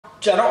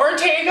Jenna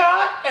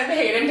Ortega and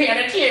Hayden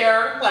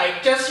Panettiere,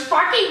 like, just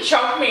fucking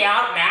choke me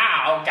out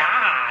now,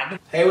 God.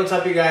 Hey, what's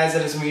up, you guys?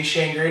 It is me,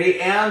 Shane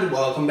Grady, and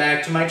welcome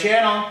back to my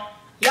channel.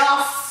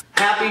 Yes!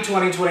 Happy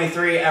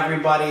 2023,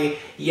 everybody.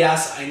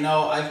 Yes, I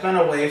know I've been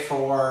away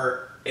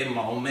for a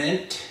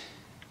moment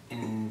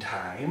in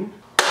time.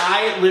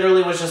 I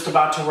literally was just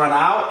about to run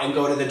out and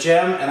go to the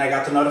gym, and I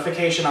got the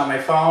notification on my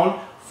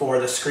phone for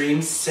the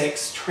Scream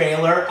 6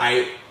 trailer.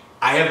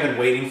 I have been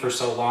waiting for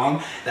so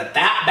long that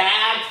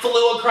bag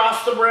flew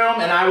across the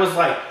room, and I was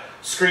like,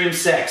 Scream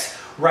 6,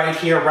 right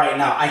here, right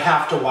now. I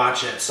have to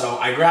watch it. So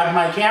I grabbed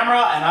my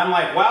camera, and I'm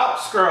like, well,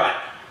 screw it.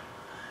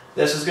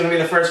 This is going to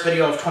be the first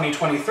video of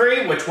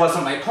 2023, which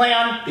wasn't my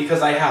plan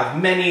because I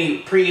have many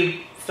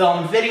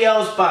pre-filmed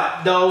videos,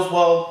 but those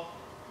will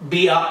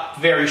be up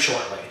very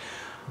shortly.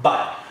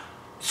 But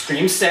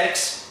Scream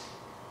 6,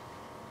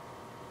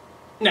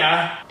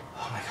 nah.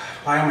 Oh my God,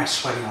 why am I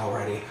sweating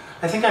already?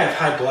 I think I have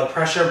high blood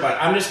pressure,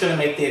 but I'm just gonna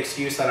make the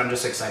excuse that I'm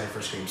just excited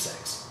for Scream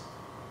 6.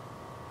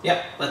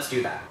 Yep, let's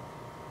do that.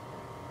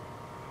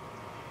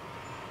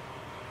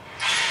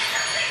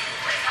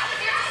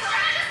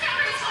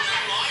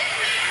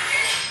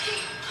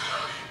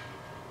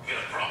 You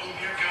got a problem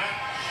here, guy?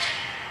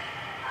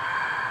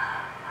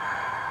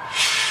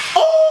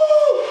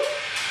 Oh!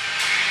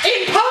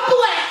 In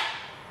public!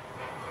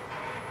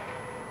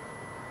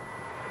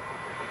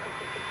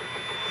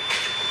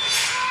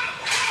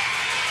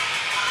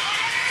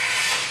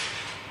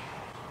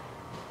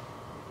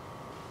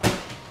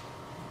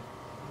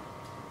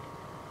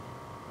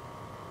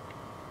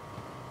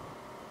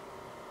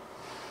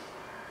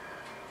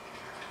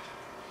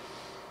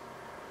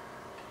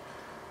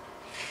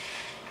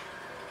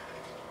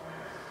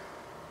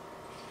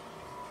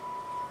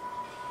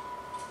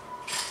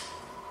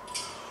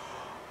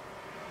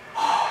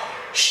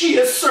 She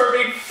is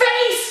serving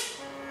face!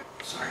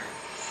 Sorry.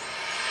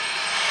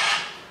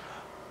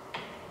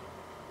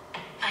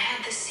 I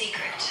had this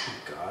secret. Oh,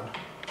 God.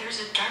 There's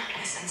a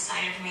darkness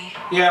inside of me.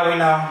 Yeah, we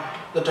know.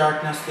 The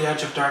darkness, the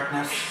edge of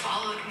darkness. It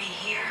followed me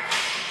here.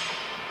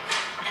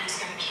 And it's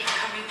gonna keep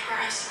coming for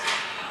us.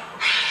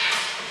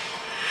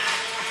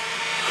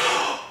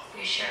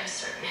 We share a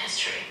certain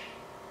history.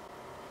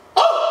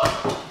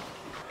 Oh!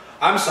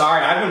 I'm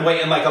sorry, I've been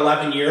waiting like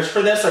 11 years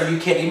for this. Are you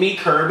kidding me,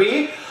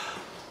 Kirby?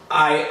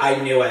 I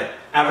knew it.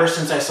 Ever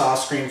since I saw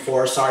Scream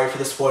 4, sorry for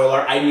the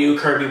spoiler, I knew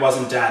Kirby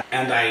wasn't dead.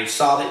 And I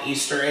saw the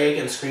Easter egg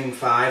in Scream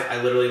 5,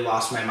 I literally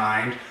lost my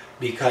mind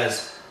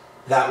because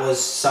that was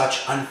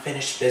such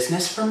unfinished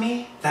business for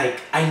me.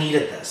 Like, I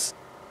needed this.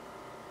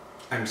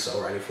 I'm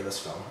so ready for this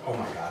film. Oh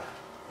my God.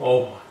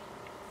 Oh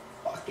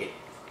my fucking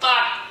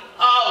fuck.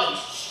 Holy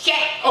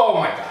shit. Oh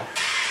my God.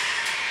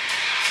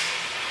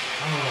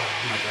 Oh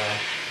my God.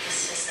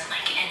 This isn't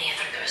like any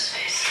other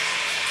Ghostface.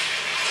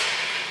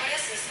 What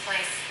is this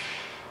place?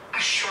 A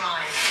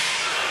shrine.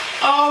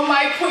 Oh,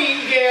 my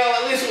Queen Gale,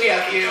 at least we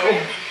have you.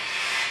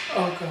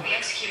 Oh, God. We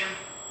execute him.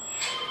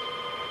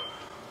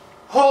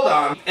 Hold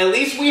on. At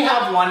least we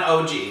have one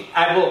OG.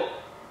 I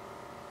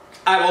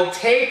will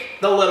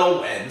take the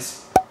little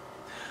wins.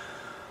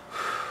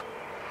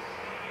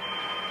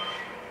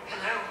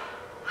 Hello?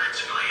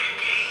 Let's play a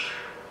game.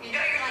 You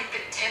know you're like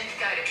the 10th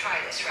guy to try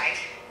this, right?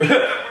 It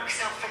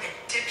works out for the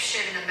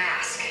dipshit in the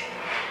mask.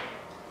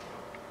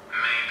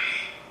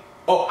 Maybe.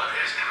 Oh. But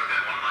there's never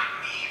been one like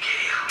me,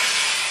 Gale.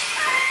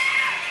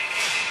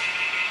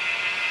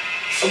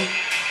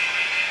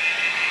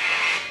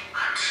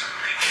 I'm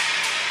something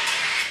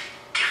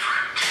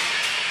different.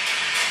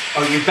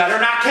 Oh, you better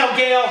not kill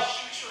Gale.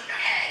 Shoot you in the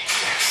head.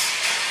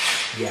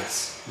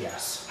 Yes,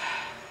 yes.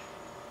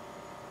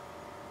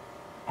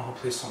 Oh,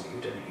 please tell me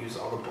you didn't use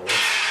all the bullets.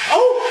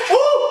 Oh!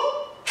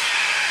 Oh!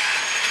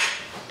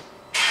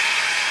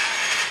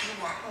 You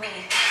want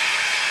me.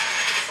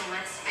 So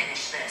let's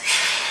finish this.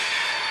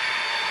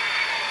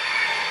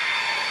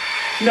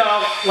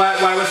 No,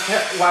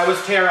 why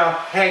was Tara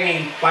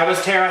hanging? Why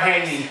was Tara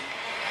hanging?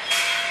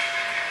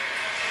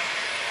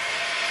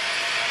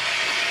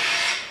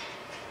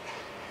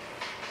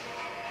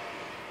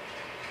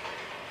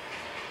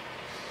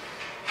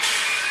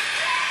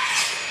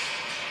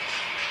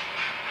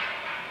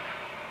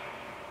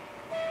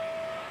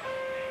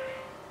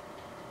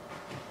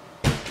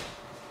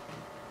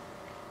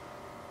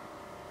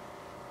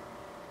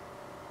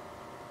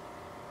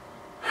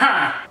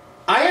 Huh.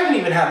 I haven't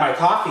even had my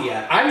coffee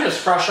yet. I'm just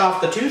fresh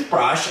off the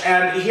toothbrush,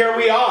 and here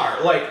we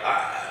are. Like,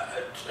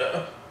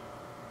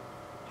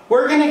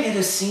 we're gonna get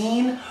a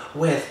scene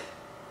with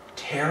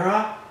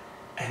Tara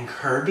and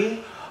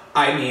Kirby.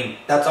 I mean,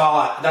 that's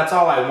all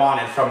I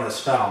wanted from this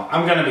film.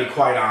 I'm gonna be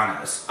quite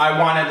honest. I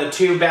wanted the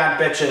two bad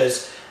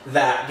bitches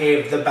that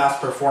gave the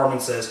best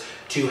performances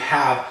to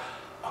have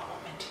a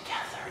woman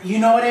together. You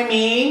know what I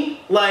mean?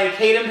 Like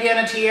Hayden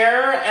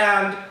Panettiere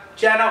and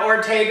Jenna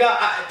Ortega.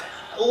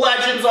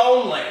 Legends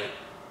only.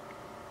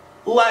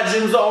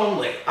 Legends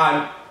only.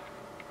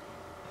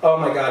 Oh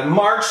my God,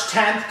 March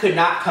 10th could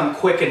not come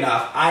quick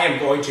enough. I am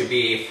going to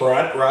be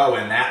front row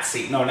in that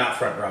seat. No, not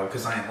front row,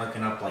 because I ain't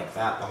looking up like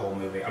that the whole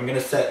movie. I'm gonna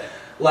sit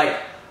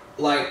like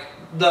like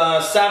the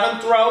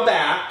 7th row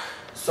back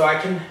so I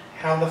can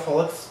have the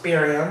full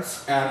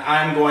experience, and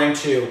I'm going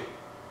to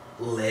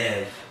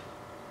live.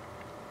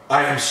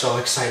 I am so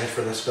excited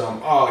for this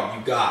film. Oh,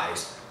 you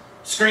guys.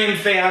 Scream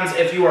fans,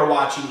 if you are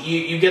watching,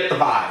 you get the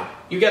vibe.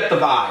 You get the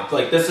vibe.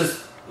 Like, this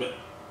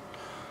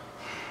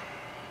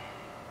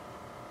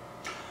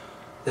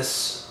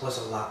was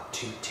a lot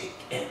to take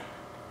in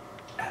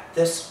at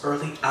this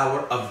early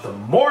hour of the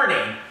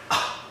morning.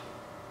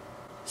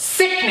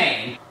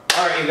 Sickening.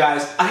 Alright, you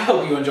guys, I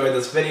hope you enjoyed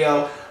this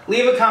video.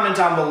 Leave a comment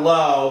down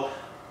below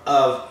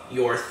of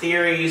your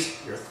theories,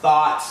 your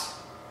thoughts,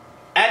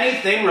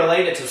 anything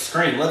related to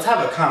Scream. Let's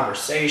have a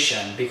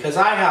conversation because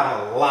I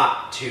have a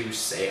lot to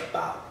say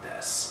about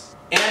this.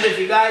 And if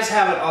you guys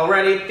haven't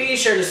already, be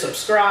sure to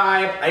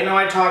subscribe. I know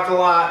I talk a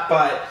lot,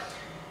 but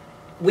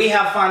we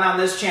have fun on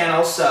this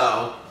channel,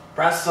 so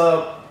press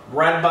the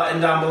red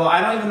button down below. I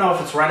don't even know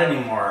if it's red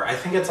anymore. I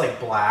think it's like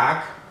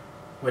black,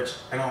 which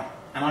I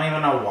don't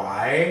even know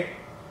why.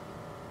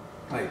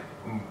 Like,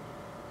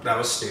 that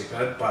was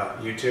stupid,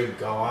 but YouTube,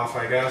 go off,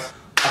 I guess.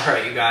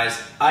 Alright, you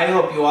guys, I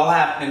hope you all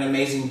have an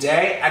amazing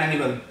day and an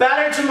even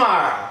better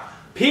tomorrow.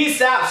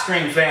 Peace out,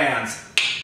 Scream fans.